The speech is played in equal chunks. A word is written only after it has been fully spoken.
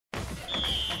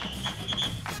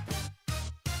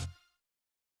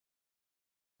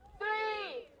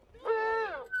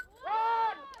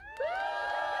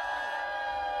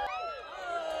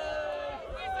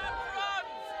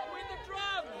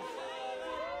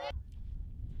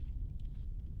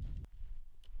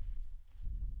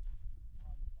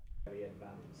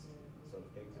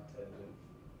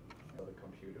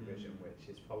computer vision, which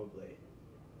is probably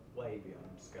way beyond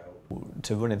scope.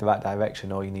 To run in the right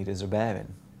direction, all you need is a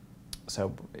bearing.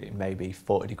 So it may be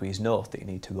 40 degrees north that you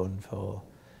need to run for,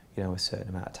 you know, a certain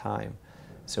amount of time.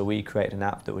 So we created an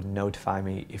app that would notify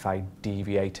me if I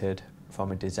deviated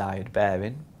from a desired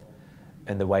bearing,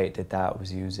 and the way it did that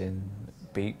was using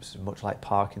beeps, much like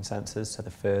parking sensors. So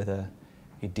the further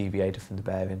you deviated from the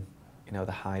bearing, you know,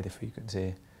 the higher the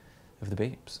frequency of the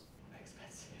beeps.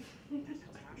 Expensive.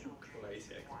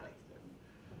 Crazy expensive.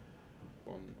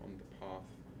 On the path,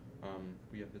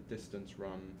 we have the distance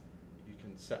run. You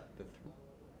can set the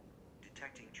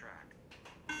detecting track.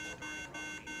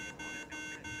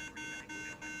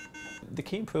 The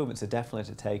key improvements are definitely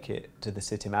to take it to the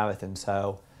city marathon.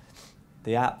 So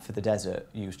the app for the desert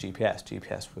used GPS.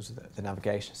 GPS was the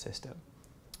navigation system.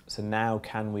 So now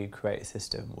can we create a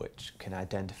system which can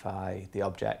identify the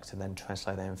object and then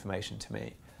translate that information to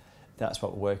me? That's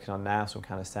what we're working on now, some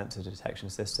kind of sensor detection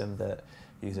system that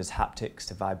uses haptics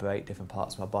to vibrate different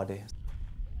parts of my body.